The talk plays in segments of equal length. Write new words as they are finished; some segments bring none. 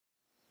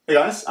Hey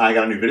guys, I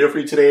got a new video for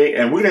you today,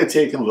 and we're going to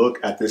take a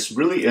look at this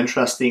really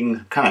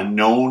interesting kind of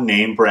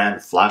no-name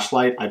brand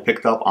flashlight I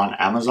picked up on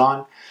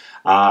Amazon.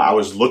 I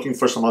was looking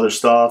for some other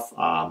stuff.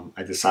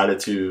 I decided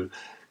to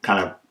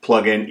kind of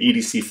plug in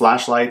EDC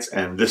flashlights,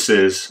 and this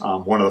is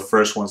one of the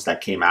first ones that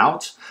came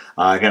out.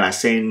 Again, I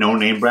say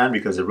no-name brand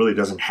because it really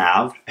doesn't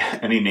have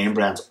any name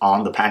brands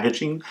on the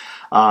packaging.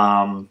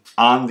 On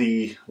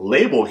the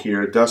label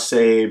here, it does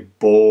say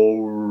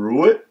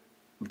Boruit,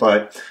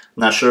 but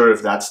I'm not sure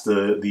if that's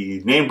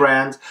the name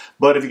brand.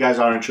 But if you guys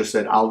are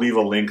interested, I'll leave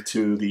a link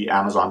to the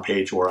Amazon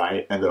page where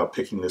I ended up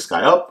picking this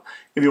guy up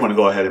if you want to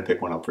go ahead and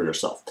pick one up for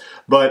yourself.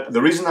 But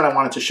the reason that I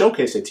wanted to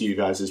showcase it to you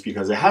guys is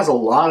because it has a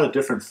lot of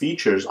different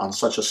features on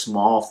such a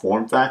small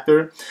form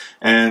factor,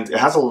 and it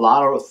has a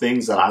lot of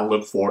things that I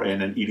look for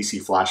in an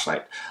EDC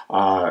flashlight,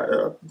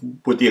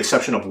 with the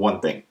exception of one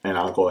thing, and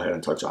I'll go ahead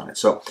and touch on it.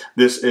 So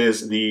this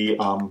is the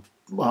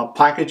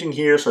packaging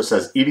here. So it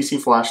says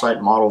EDC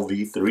Flashlight Model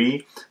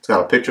V3. It's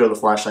got a picture of the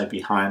flashlight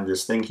behind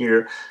this thing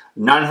here.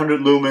 900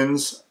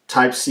 lumens,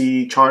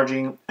 Type-C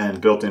charging, and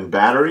built-in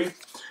battery.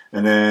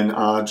 And then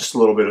just a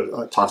little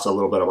bit, talks a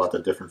little bit about the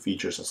different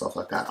features and stuff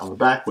like that on the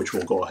back, which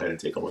we'll go ahead and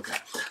take a look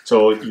at.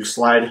 So you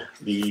slide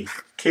the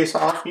case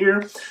off here,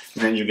 and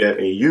then you get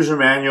a user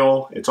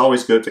manual. It's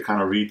always good to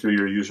kind of read through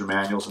your user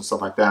manuals and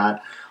stuff like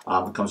that.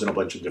 It comes in a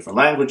bunch of different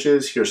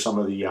languages. Here's some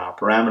of the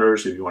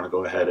parameters if you want to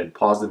go ahead and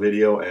pause the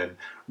video and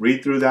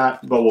read through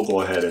that, but we'll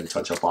go ahead and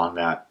touch up on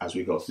that as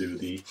we go through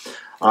the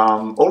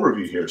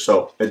overview here.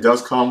 So it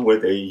does come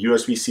with a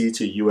USB-C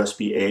to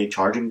USB-A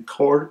charging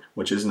cord,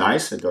 which is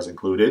nice. It does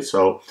include it,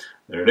 so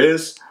there it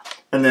is.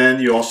 And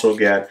then you also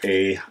get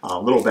a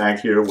little bag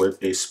here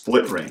with a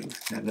split ring,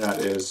 and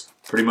that is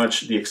pretty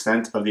much the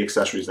extent of the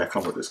accessories that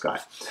come with this guy.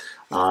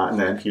 And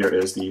then here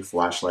is the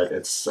flashlight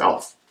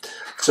itself.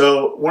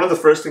 So one of the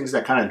first things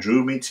that kind of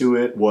drew me to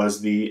it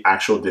was the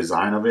actual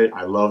design of it.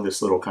 I love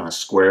this little kind of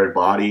squared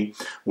body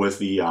with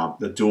the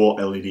dual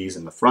LEDs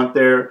in the front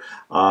there.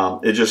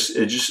 It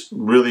just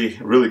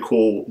really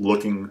cool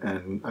looking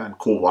and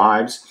cool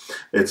vibes.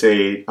 It's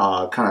a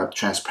kind of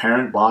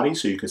transparent body,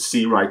 so you can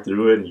see right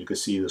through it, and you can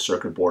see the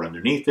circuit board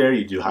underneath there.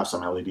 You do have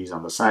some LEDs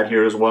on the side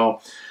here as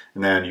well.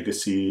 And then you can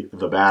see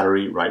the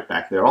battery right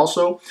back there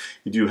also.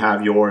 You do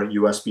have your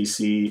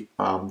USB-C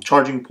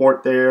charging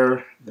port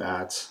there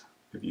that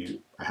if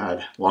you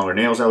had longer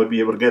nails I would be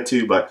able to get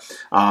to, but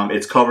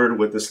it's covered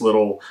with this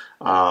little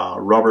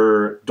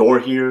rubber door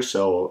here,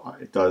 so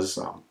it does,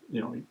 you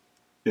know,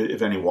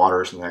 if any water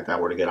or something like that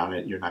were to get on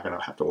it, you're not going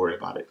to have to worry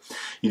about it.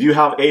 You do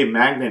have a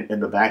magnet in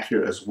the back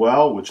here as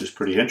well, which is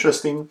pretty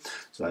interesting.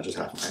 So I just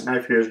have my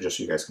knife here just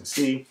so you guys can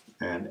see,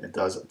 and it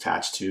does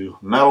attach to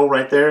metal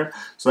right there.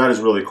 So that is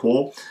really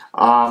cool.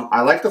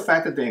 I like the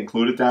fact that they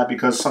included that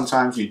because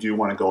sometimes you do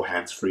want to go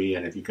hands-free,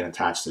 and if you can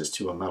attach this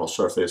to a metal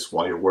surface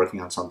while you're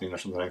working on something or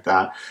something like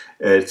that,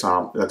 it's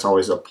that's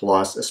always a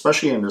plus,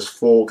 especially in this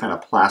full kind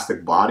of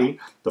plastic body,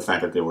 the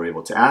fact that they were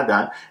able to add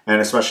that,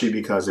 and especially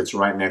because it's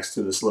right next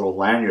to this little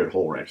lanyard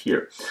hole right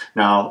here.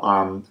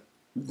 Now,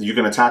 you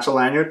can attach a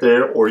lanyard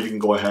there, or you can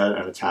go ahead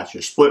and attach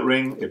your split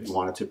ring if you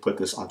wanted to put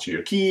this onto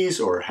your keys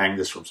or hang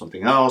this from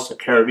something else, a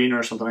carabiner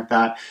or something like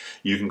that.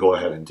 You can go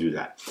ahead and do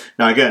that.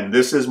 Now again,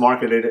 this is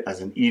marketed as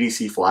an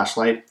EDC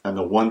flashlight, and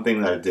the one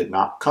thing that it did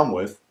not come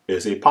with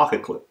is a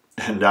pocket clip.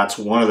 And that's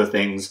one of the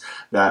things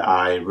that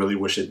I really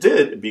wish it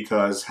did,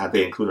 because had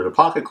they included a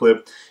pocket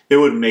clip, it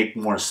would make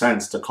more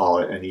sense to call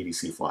it an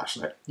EDC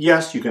flashlight.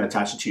 Yes, you can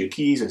attach it to your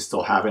keys and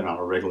still have it on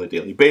a regular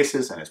daily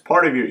basis, and it's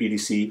part of your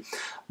EDC,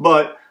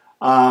 but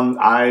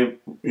I,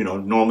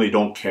 normally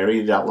don't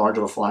carry that large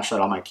of a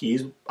flashlight on my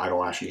keys. I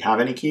don't actually have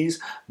any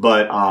keys,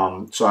 but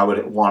so I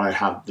would want to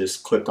have this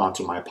clipped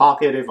onto my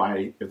pocket if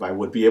I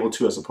would be able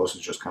to, as opposed to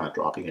just kind of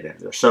dropping it in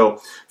there.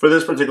 So for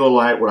this particular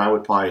light, what I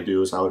would probably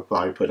do is I would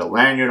probably put a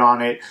lanyard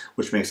on it,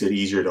 which makes it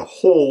easier to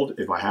hold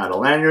if I had a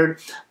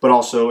lanyard, but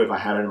also if I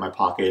had it in my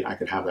pocket, I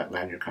could have that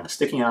lanyard kind of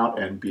sticking out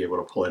and be able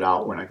to pull it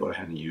out when I go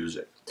ahead and use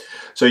it.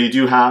 So you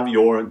do have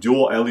your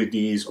dual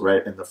LEDs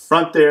right in the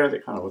front there. They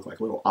kind of look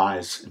like little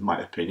eyes in my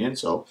opinion.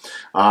 So,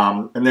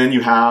 and then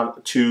you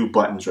have two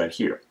buttons right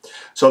here.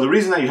 So the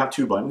reason that you have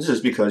two buttons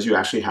is because you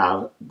actually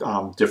have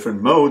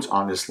different modes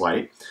on this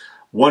light.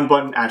 One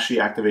button actually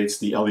activates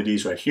the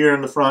LEDs right here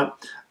in the front.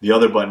 The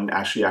other button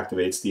actually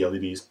activates the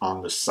LEDs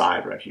on the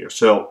side right here.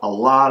 So a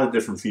lot of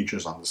different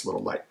features on this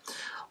little light.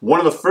 One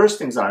of the first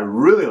things that I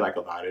really like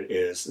about it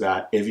is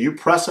that if you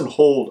press and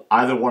hold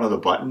either one of the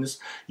buttons,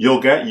 you'll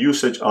get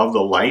usage of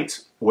the light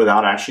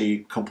without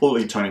actually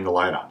completely turning the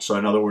light on. So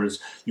in other words,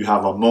 you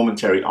have a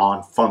momentary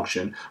on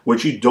function,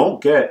 which you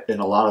don't get in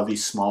a lot of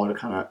these smaller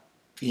kind of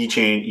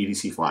keychain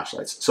EDC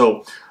flashlights.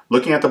 So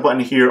looking at the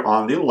button here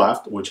on the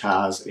left, which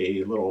has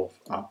a little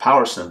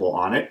power symbol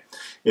on it,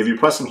 if you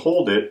press and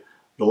hold it,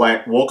 the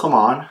light will come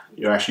on.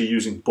 You're actually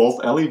using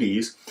both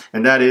LEDs,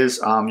 and that is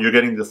you're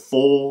getting the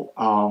full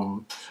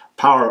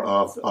power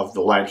of the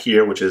light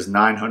here, which is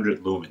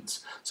 900 lumens.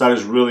 So that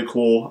is really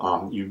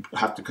cool. You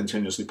have to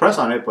continuously press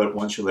on it, but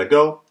once you let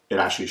go, it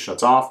actually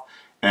shuts off,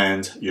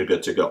 and you're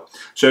good to go.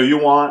 So if you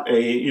want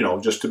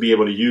just to be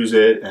able to use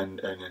it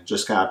and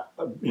just got,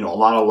 a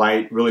lot of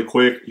light really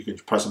quick, you can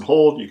press and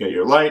hold, you get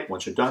your light.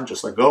 Once you're done,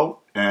 just let go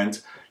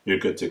and you're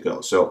good to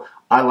go. So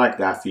I like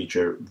that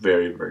feature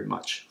very, very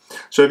much.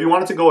 So if you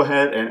wanted to go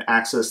ahead and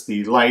access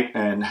the light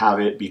and have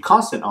it be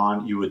constant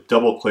on, you would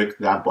double click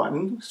that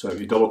button. So if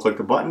you double click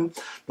the button,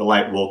 the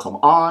light will come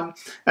on.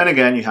 And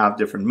again, you have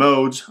different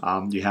modes.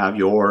 You have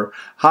your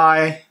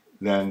high,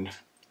 then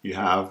you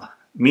have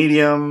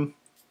medium,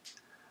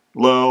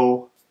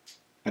 low,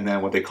 and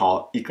then what they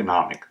call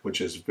economic,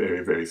 which is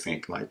very, very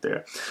faint light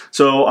there.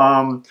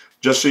 So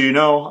just so you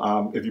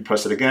know, if you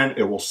press it again,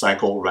 it will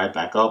cycle right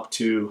back up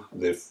to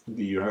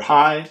your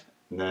high,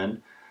 and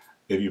then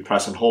if you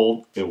press and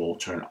hold, it will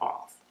turn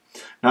off.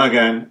 Now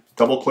again,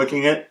 double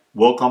clicking it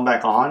will come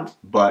back on,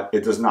 but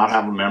it does not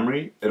have a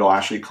memory. It'll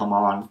actually come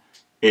on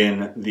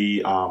in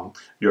the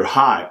your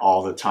high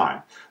all the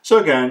time. So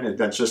again,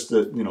 that's just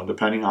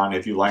depending on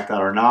if you like that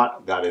or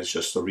not. That is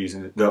just the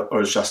reason,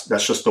 that's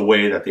just the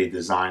way that they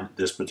designed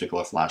this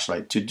particular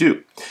flashlight to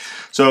do.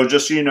 So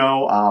just so you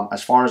know,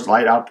 as far as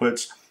light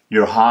outputs,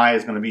 your high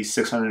is going to be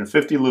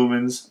 650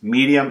 lumens,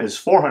 medium is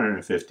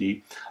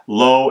 450,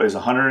 low is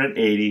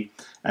 180,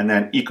 and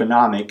then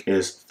economic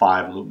is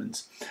 5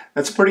 lumens.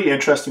 That's a pretty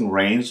interesting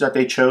range that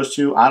they chose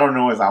to. I don't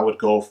know if I would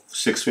go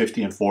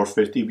 650 and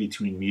 450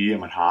 between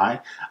medium and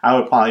high. I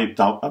would probably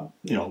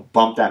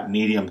bump that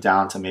medium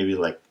down to maybe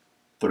like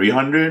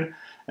 300,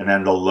 and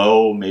then the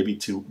low maybe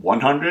to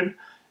 100.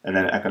 And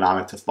then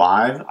economic to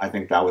 5. I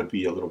think that would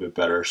be a little bit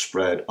better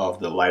spread of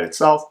the light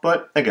itself,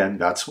 but again,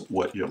 that's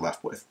what you're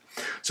left with.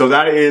 So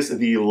that is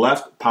the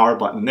left power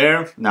button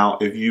there. Now,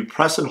 if you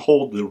press and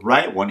hold the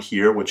right one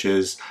here, which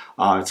is,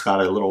 it's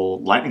got a little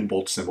lightning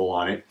bolt symbol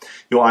on it,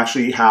 you'll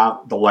actually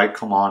have the light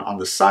come on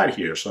the side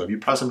here. So if you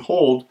press and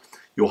hold,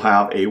 you'll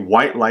have a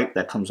white light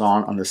that comes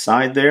on the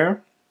side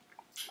there.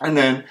 And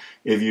then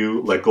if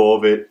you let go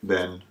of it,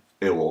 then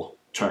it will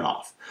turn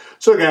off.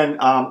 So again,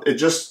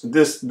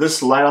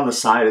 this light on the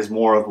side is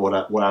more of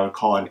what I would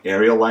call an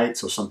area light,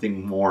 so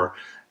something more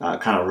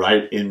kind of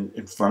right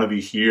in front of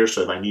you here.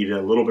 So if I needed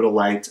a little bit of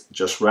light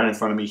just right in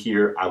front of me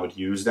here, I would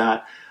use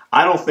that.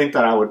 I don't think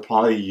that I would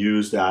probably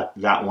use that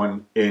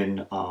one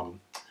in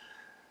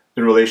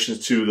relation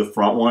to the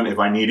front one. If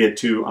I needed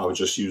to, I would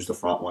just use the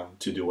front one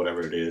to do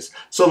whatever it is.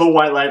 So the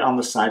white light on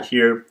the side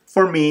here,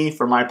 for me,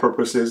 for my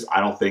purposes, I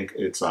don't think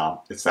it's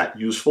that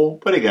useful,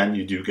 but again,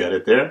 you do get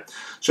it there.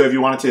 So if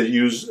you wanted to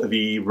use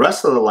the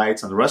rest of the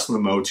lights and the rest of the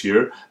modes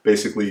here,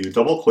 basically you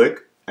double click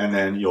and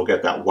then you'll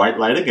get that white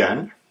light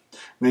again.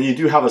 And then you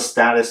do have a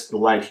status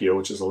light here,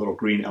 which is a little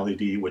green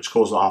LED, which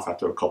goes off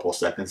after a couple of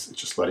seconds.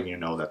 It's just letting you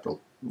know that the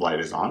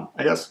light is on,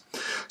 I guess.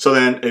 So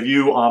then if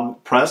you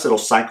press, it'll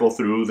cycle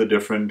through the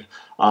different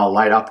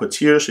light outputs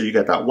here. So you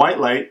get that white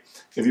light.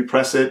 If you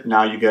press it,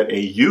 now you get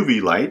a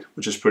UV light,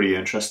 which is pretty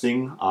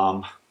interesting.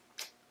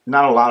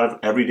 Not a lot of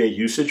everyday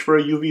usage for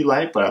a UV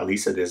light, but at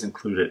least it is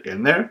included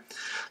in there.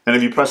 And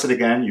if you press it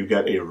again, you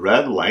get a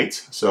red light.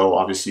 So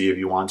obviously if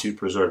you want to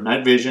preserve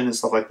night vision and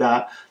stuff like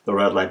that, the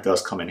red light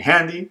does come in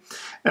handy.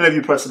 And if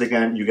you press it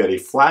again, you get a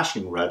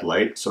flashing red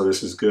light. So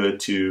this is good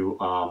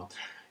to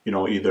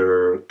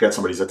either get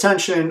somebody's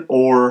attention,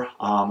 or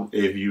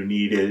if you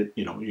need it,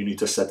 you need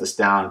to set this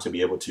down to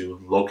be able to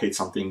locate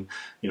something,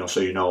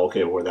 so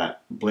okay, where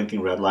that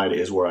blinking red light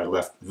is where I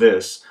left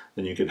this,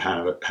 then you can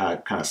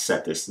kind of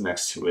set this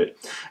next to it.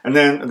 And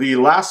then the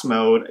last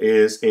mode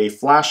is a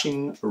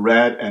flashing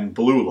red and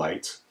blue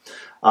light.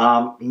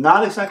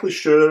 Not exactly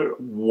sure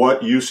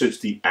what usage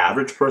the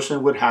average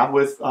person would have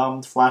with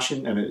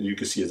flashing, and you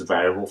can see it's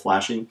variable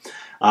flashing,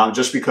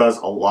 just because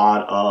a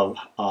lot of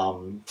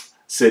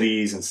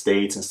cities and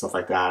states and stuff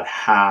like that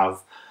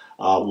have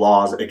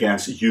laws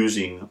against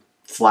using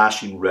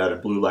flashing red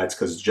and blue lights,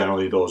 because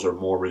generally those are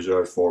more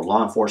reserved for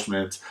law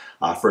enforcement,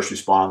 first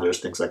responders,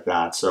 things like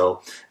that.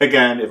 So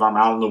again, if I'm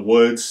out in the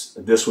woods,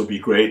 this would be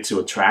great to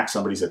attract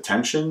somebody's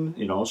attention,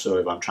 so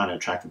if I'm trying to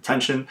attract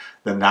attention,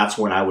 then that's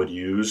when I would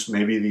use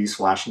maybe these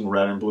flashing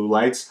red and blue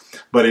lights.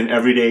 But in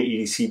everyday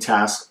EDC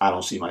tasks, I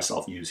don't see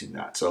myself using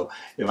that. So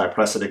if I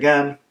press it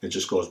again, it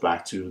just goes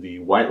back to the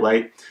white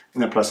light,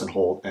 and then press and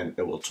hold and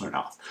it will turn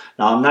off.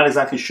 Now, I'm not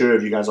exactly sure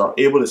if you guys are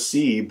able to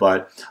see,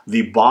 but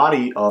the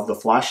body of the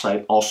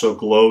flashlight also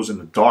glows in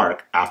the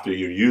dark after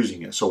you're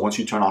using it. So once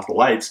you turn off the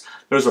lights,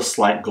 there's a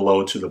slight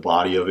glow to the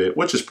body of it,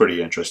 which is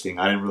pretty interesting.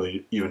 I didn't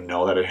really even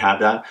know that it had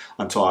that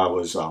until I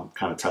was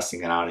kind of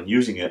testing it out and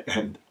using it.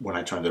 And when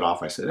I turned it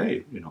off, I said,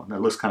 hey,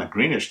 that looks kind of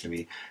greenish to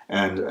me.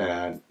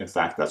 And in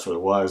fact, that's what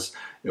it was.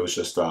 It was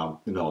just,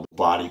 the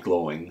body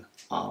glowing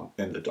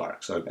in the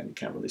dark. So again, you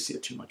can't really see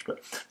it too much, but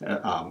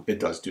it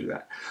does do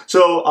that.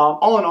 So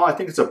all in all, I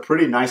think it's a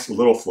pretty nice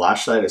little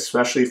flashlight,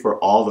 especially for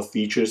all the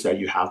features that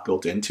you have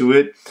built into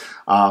it.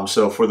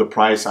 So for the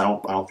price, I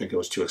don't think it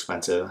was too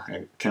expensive.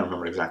 I can't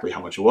remember exactly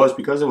how much it was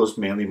because it was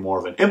mainly more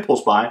of an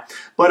impulse buy.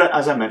 But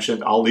as I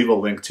mentioned, I'll leave a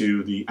link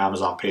to the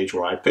Amazon page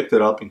where I picked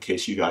it up in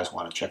case you guys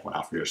want to check one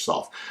out for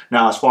yourself.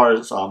 Now, as far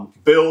as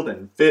build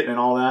and fit and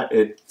all that,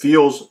 it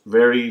feels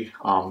very,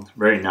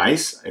 very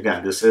nice.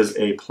 Again, this is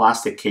a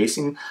plastic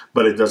casing,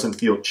 but it doesn't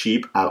feel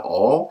cheap at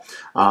all.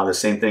 The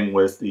same thing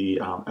with the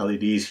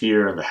LEDs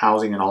here and the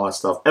housing and all that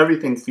stuff.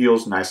 Everything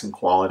feels nice and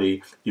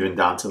quality, even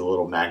down to the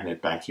little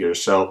magnet back here.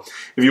 So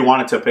if you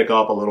wanted to pick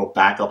up a little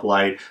backup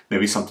light,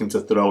 maybe something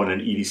to throw in an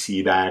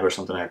EDC bag or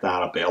something like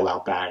that, a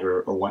bailout bag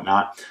or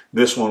whatnot,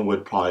 this one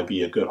would probably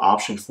be a good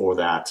option for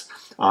that.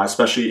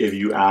 Especially if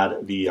you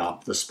add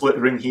the split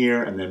ring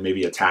here and then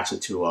maybe attach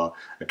it to a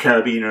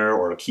carabiner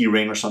or a key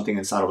ring or something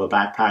inside of a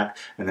backpack,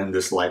 and then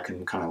this light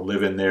can kind of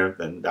live in there,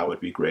 then that would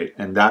be great.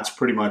 And that's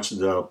pretty much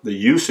the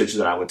usage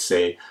that I would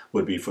say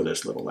would be for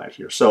this little light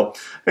here. So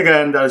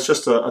again, that is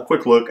just a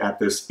quick look at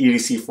this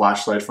EDC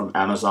flashlight from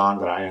Amazon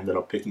that I ended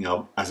up picking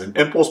up as an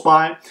impulse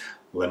buy.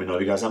 Let me know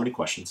if you guys have any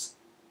questions.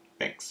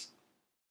 Thanks.